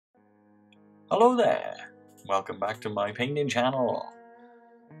Hello there, welcome back to my painting channel.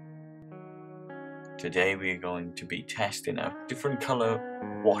 Today we're going to be testing out different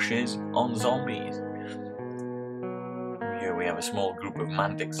colour washes on zombies. Here we have a small group of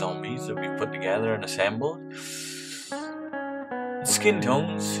Mantic zombies that we've put together and assembled. Skin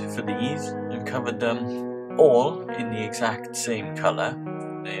tones for these, I've covered them all in the exact same colour.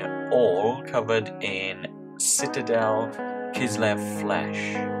 They are all covered in Citadel Kislev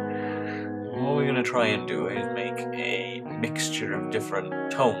flesh. What we're going to try and do is make a mixture of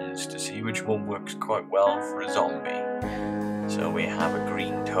different tones to see which one works quite well for a zombie. So we have a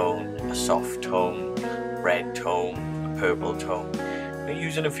green tone, a soft tone, red tone, a purple tone. We're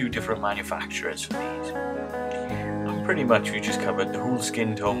using a few different manufacturers for these. And pretty much we just covered the whole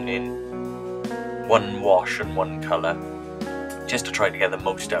skin tone in one wash and one colour, just to try to get the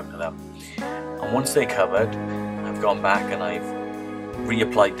most out of them. And once they're covered, I've gone back and I've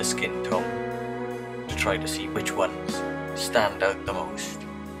reapplied the skin tone to try to see which ones stand out the most.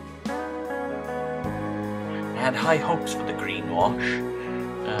 I had high hopes for the green wash,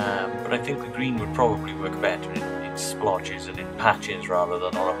 but I think the green would probably work better in splotches and in patches rather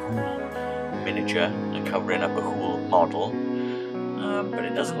than on a whole miniature and covering up a whole model. But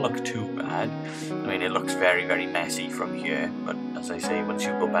it doesn't look too bad. I mean, it looks very, very messy from here, but as I say, once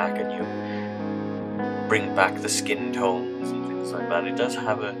you go back and you bring back the skin tones and things like that, it does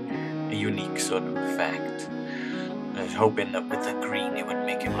have a unique sort of effect. I was hoping that with the green it would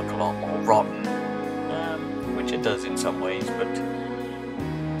make him look a lot more rotten, which it does in some ways, but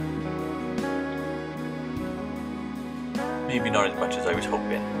maybe not as much as I was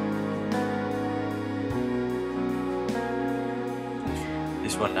hoping.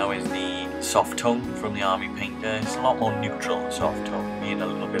 This one now is the soft tone from the Army Painter. It's a lot more neutral soft tone, being a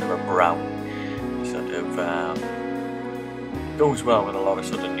little bit of a brown. Sort of goes well with a lot of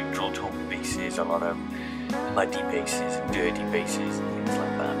sort of neutral tone bases, a lot of muddy bases and dirty bases and things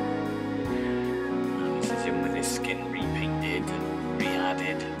like that. And this is him with his skin repainted and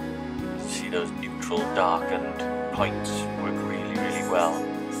re-added. See those neutral darkened points work really, really well.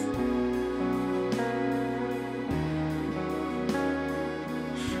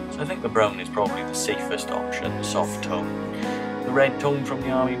 So I think the brown is probably the safest option, the soft tone. The red tone from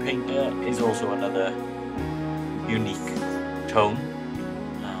the Army Painter is also another unique tone.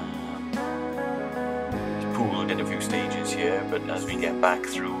 It's pooled in a few stages here, but as we get back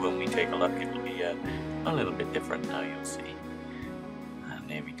through and we take a look, it'll be a little bit different now, you'll see. And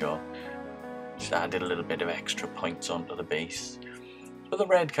there we go. Just added a little bit of extra points onto the base. But the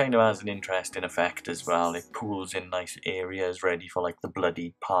red kind of has an interesting effect as well. It pools in nice areas ready for like the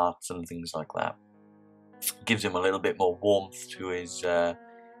bloodied parts and things like that. Gives him a little bit more warmth to his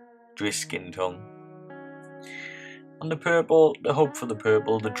skin tone. And the purple, the hope for the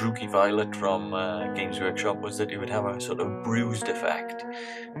purple, the Druchii violet from Games Workshop was that it would have a sort of bruised effect,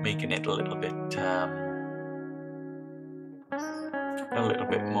 making it a little bit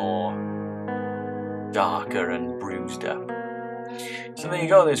more darker and bruised up. So there you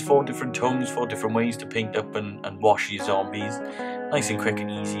go, there's 4 different tones, 4 different ways to paint up and wash your zombies. Nice and quick and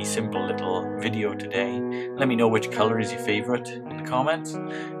easy, simple little video today. Let me know which colour is your favourite in the comments.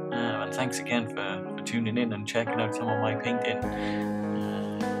 And thanks again for tuning in and checking out some of my painting.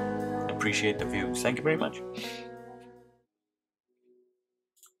 Appreciate the views. Thank you very much.